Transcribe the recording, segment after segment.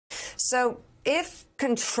So if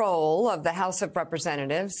control of the House of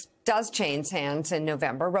Representatives does change hands in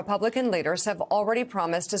November, Republican leaders have already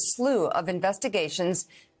promised a slew of investigations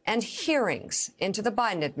and hearings into the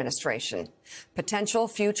Biden administration. Potential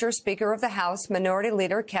future Speaker of the House, Minority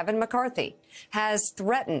Leader Kevin McCarthy, has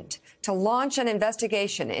threatened to launch an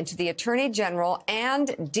investigation into the Attorney General and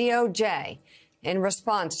DOJ in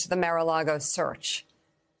response to the Mar-a-Lago search.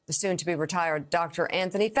 The soon-to-be-retired Dr.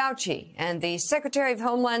 Anthony Fauci and the Secretary of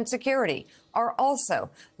Homeland Security are also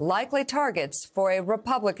likely targets for a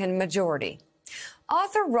Republican majority.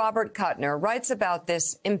 Author Robert Kuttner writes about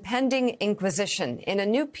this impending inquisition in a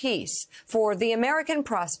new piece for The American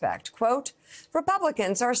Prospect. Quote,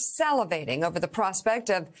 Republicans are salivating over the prospect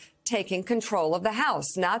of taking control of the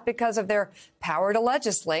House, not because of their power to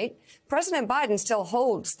legislate. President Biden still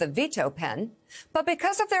holds the veto pen, but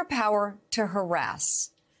because of their power to harass.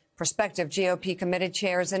 Prospective GOP committee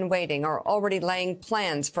chairs in waiting are already laying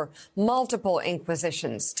plans for multiple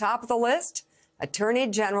inquisitions. Top of the list, Attorney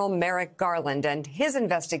General Merrick Garland and his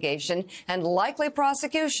investigation and likely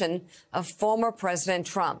prosecution of former President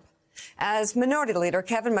Trump. As Minority Leader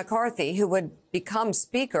Kevin McCarthy, who would become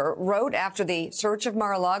Speaker, wrote after the search of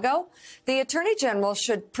Mar-a-Lago, the Attorney General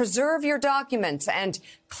should preserve your documents and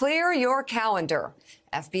clear your calendar.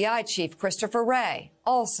 FBI Chief Christopher Wray,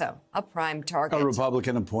 also a prime target. A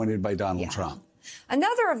Republican appointed by Donald Trump.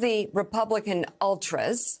 Another of the Republican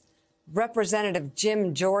ultras, Representative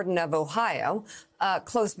Jim Jordan of Ohio, a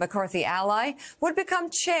close McCarthy ally, would become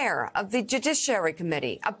chair of the Judiciary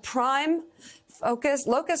Committee, a prime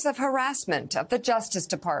locus of harassment of the Justice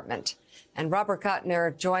Department. And Robert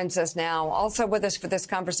Kuttner joins us now. Also with us for this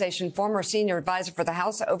conversation, former senior advisor for the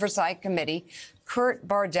House Oversight Committee, Kurt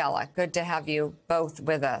Bardella. Good to have you both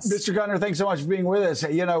with us. Mr. Kuttner, thanks so much for being with us.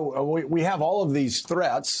 You know, we have all of these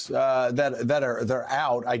threats they're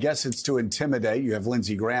out. I guess it's to intimidate. You have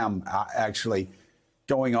Lindsey Graham actually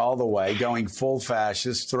going all the way, going full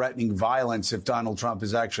fascist, threatening violence if Donald Trump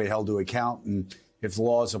is actually held to account and if the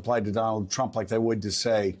laws applied to Donald Trump like they would to,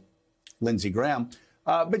 say, Lindsey Graham.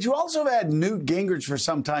 But you also have had Newt Gingrich for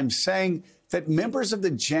some time saying that members of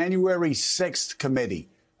the January 6th committee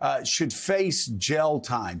should face jail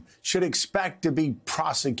time, should expect to be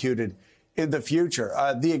prosecuted in the future.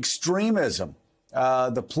 The extremism,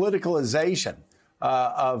 the politicalization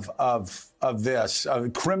of this,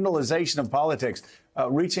 criminalization of politics,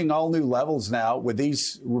 reaching all new levels now with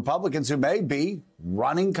these Republicans who may be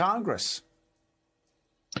running Congress.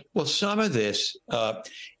 Well, some of this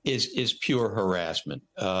is pure harassment.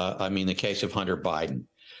 I mean, the case of Hunter Biden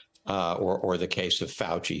or the case of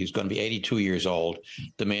Fauci. He's going to be 82 years old.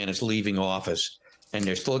 The man is leaving office, and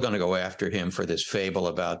they're still going to go after him for this fable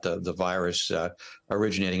about the virus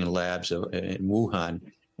originating in labs in Wuhan,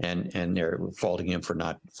 and they're faulting him for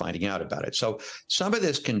not finding out about it. So some of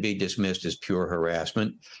this can be dismissed as pure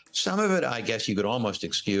harassment. Some of it, I guess you could almost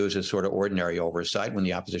excuse as sort of ordinary oversight when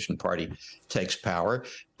the opposition party takes power.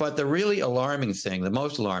 But the really alarming thing, the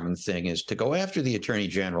most alarming thing, is to go after the Attorney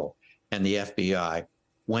General and the FBI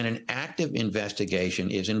when an active investigation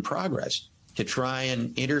is in progress, to try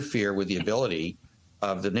and interfere with the ability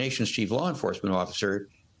of the nation's chief law enforcement officer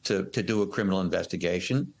to do a criminal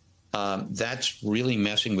investigation. That's really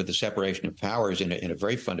messing with the separation of powers in a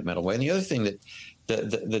very fundamental way. And the other thing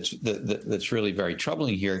that's really very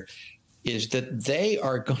troubling here is that they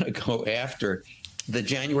are going to go after the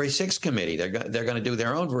January 6th committee. They're going to do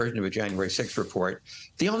their own version of a January 6th report.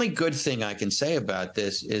 The only good thing I can say about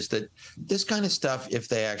this is that this kind of stuff, if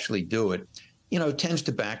they actually do it, tends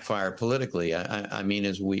to backfire politically. I mean,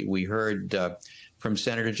 as we heard from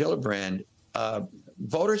Senator Gillibrand,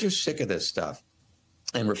 voters are sick of this stuff.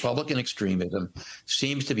 And Republican extremism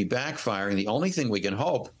seems to be backfiring. The only thing we can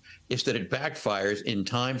hope is that it backfires in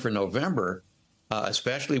time for November,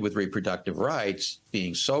 especially with reproductive rights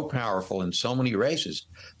being so powerful in so many races,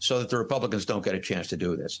 so that the Republicans don't get a chance to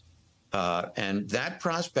do this. And that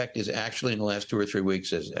prospect is actually in the last 2 or 3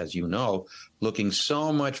 weeks, as you know, looking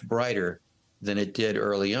so much brighter than it did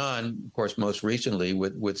early on, of course, most recently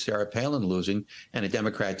with Sarah Palin losing and a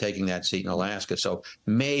Democrat taking that seat in Alaska. So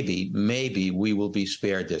maybe we will be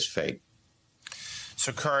spared this fate.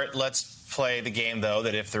 So, Kurt, let's play the game, though,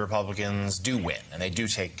 that if the Republicans do win and they do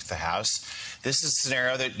take the House, this is a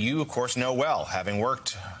scenario that you, of course, know well, having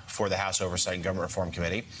worked for the House Oversight and Government Reform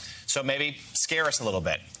Committee. So maybe scare us a little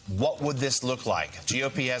bit. What would this look like?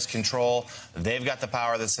 GOP has control. They've got the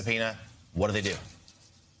power of the subpoena. What do they do?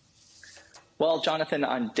 Well, Jonathan,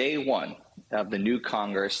 on day one of the new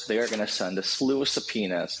Congress, they are going to send a slew of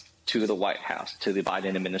subpoenas to the White House, to the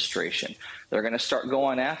Biden administration. They're going to start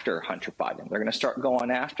going after Hunter Biden. They're going to start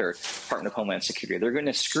going after Department of Homeland Security. They're going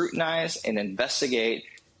to scrutinize and investigate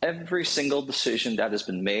every single decision that has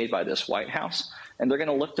been made by this White House, and they're going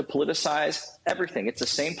to look to politicize everything. It's the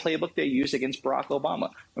same playbook they used against Barack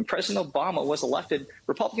Obama. When President Obama was elected,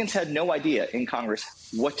 Republicans had no idea in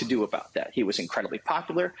Congress what to do about that. He was incredibly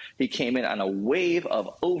popular. He came in on a wave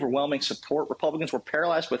of overwhelming support. Republicans were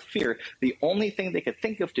paralyzed with fear. The only thing they could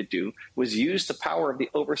think of to do was use the power of the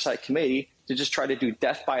Oversight Committee to just try to do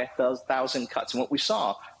death by 1,000 cuts. And what we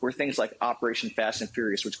saw were things like Operation Fast and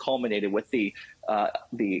Furious, which culminated with the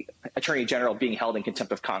Attorney General being held in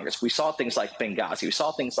contempt of Congress. We saw things like Benghazi. We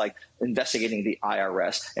saw things like investigating the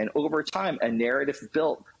IRS. And over time, a narrative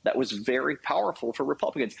built that was very powerful for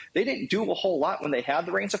Republicans. They didn't do a whole lot when they had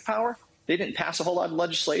the reins of power. They didn't pass a whole lot of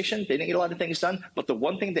legislation. They didn't get a lot of things done. But the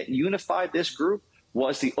one thing that unified this group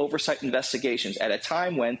was the oversight investigations at a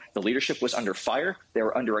time when the leadership was under fire. They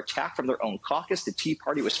were under attack from their own caucus. The Tea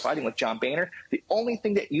Party was fighting with John Boehner. The only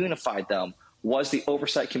thing that unified them was the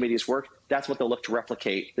Oversight Committee's work. That's what they'll look to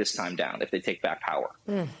replicate this time down if they take back power.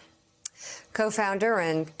 Co-founder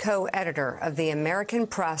and co-editor of The American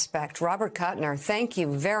Prospect, Robert Kuttner, thank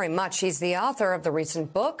you very much. He's the author of the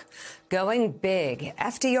recent book, Going Big,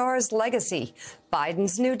 FDR's Legacy,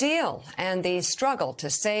 Biden's New Deal, and the Struggle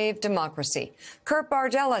to Save Democracy. Kurt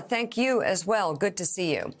Bardella, thank you as well. Good to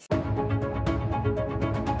see you.